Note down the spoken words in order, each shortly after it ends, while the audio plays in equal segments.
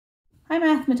Hi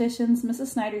mathematicians, Mrs.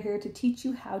 Snyder here to teach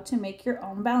you how to make your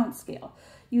own balance scale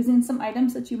using some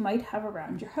items that you might have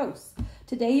around your house.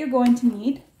 Today you're going to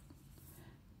need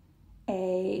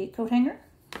a coat hanger,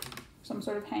 some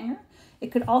sort of hanger.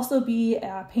 It could also be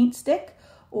a paint stick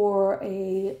or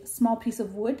a small piece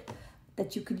of wood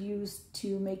that you could use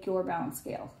to make your balance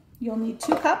scale. You'll need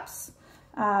 2 cups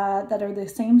that are the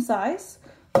same size.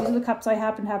 These are the cups I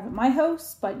happen to have at my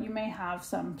house, but you may have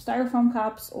some styrofoam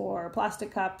cups or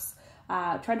plastic cups.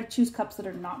 Try to choose cups that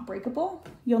are not breakable.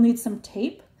 You'll need some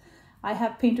tape. I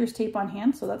have painter's tape on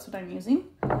hand, so that's what I'm using.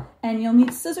 And you'll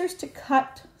need scissors to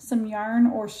cut some yarn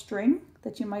or string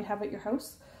that you might have at your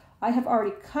house. I have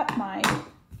already cut my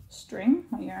string,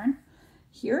 my yarn,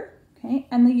 here, okay?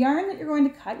 And the yarn that you're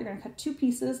going to cut, you're going to cut 2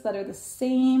 pieces that are the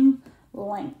same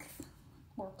length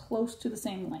or close to the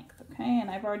same length, okay?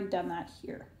 And I've already done that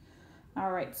here.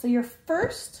 All right, so your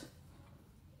first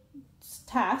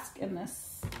task in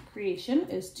this creation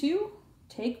is to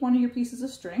take one of your pieces of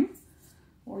string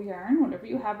or yarn, whatever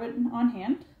you have it on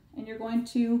hand, and you're going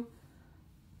to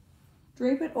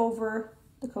drape it over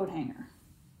the coat hanger.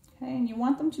 Okay, and you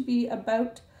want them to be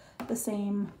about the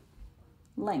same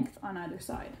length on either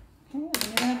side. Okay, and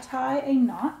you're going to tie a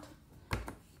knot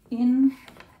in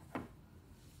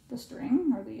the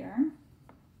string or the yarn.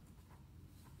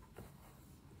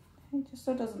 Okay, just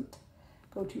so it doesn't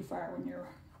go too far when you're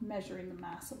measuring the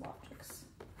mass of objects.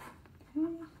 Okay.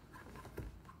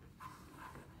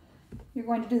 You're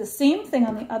going to do the same thing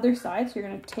on the other side. So you're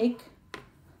going to take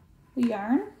the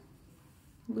yarn,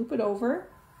 loop it over,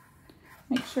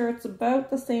 make sure it's about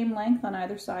the same length on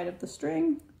either side of the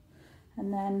string,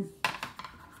 and then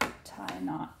tie a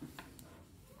knot.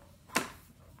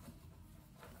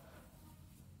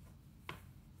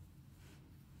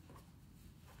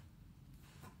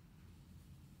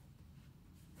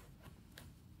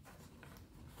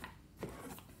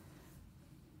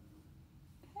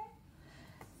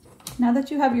 Now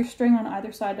that you have your string on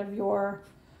either side of your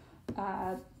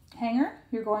hanger,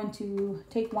 you're going to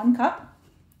take 1 cup,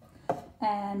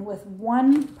 and with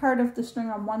one part of the string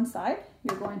on one side,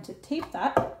 you're going to tape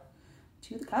that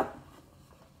to the cup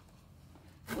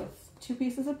with 2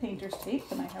 pieces of painter's tape,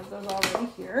 and I have those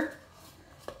already here.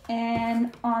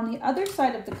 And on the other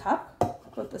side of the cup,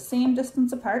 about the same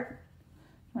distance apart,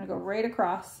 I'm going to go right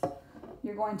across,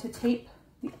 you're going to tape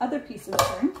the other piece of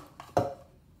string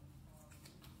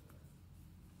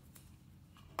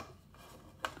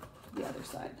the other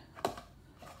side.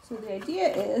 So the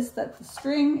idea is that the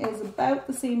string is about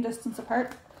the same distance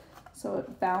apart, so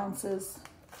it balances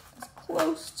as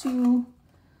close to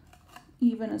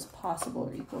even as possible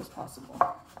or equal as possible.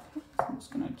 Okay, so I'm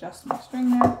just going to adjust my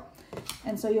string there.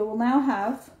 And so you will now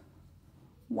have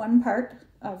one part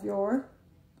of your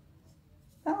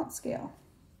balance scale.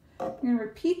 You're going to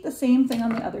repeat the same thing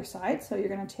on the other side. So you're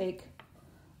going to take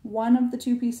one of the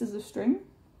 2 pieces of string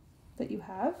that you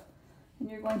have, and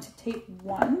you're going to tape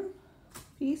one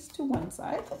piece to one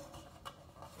side.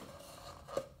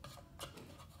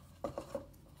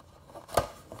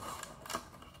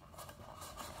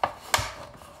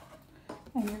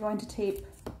 And you're going to tape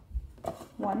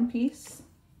one piece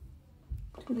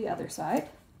to the other side.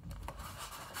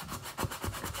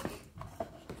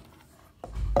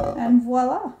 And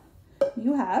voila,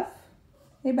 you have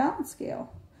a balance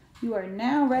scale. You are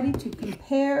now ready to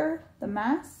compare the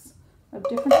mass of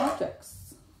different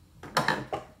objects,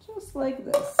 just like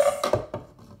this.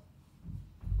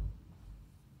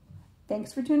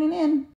 Thanks for tuning in.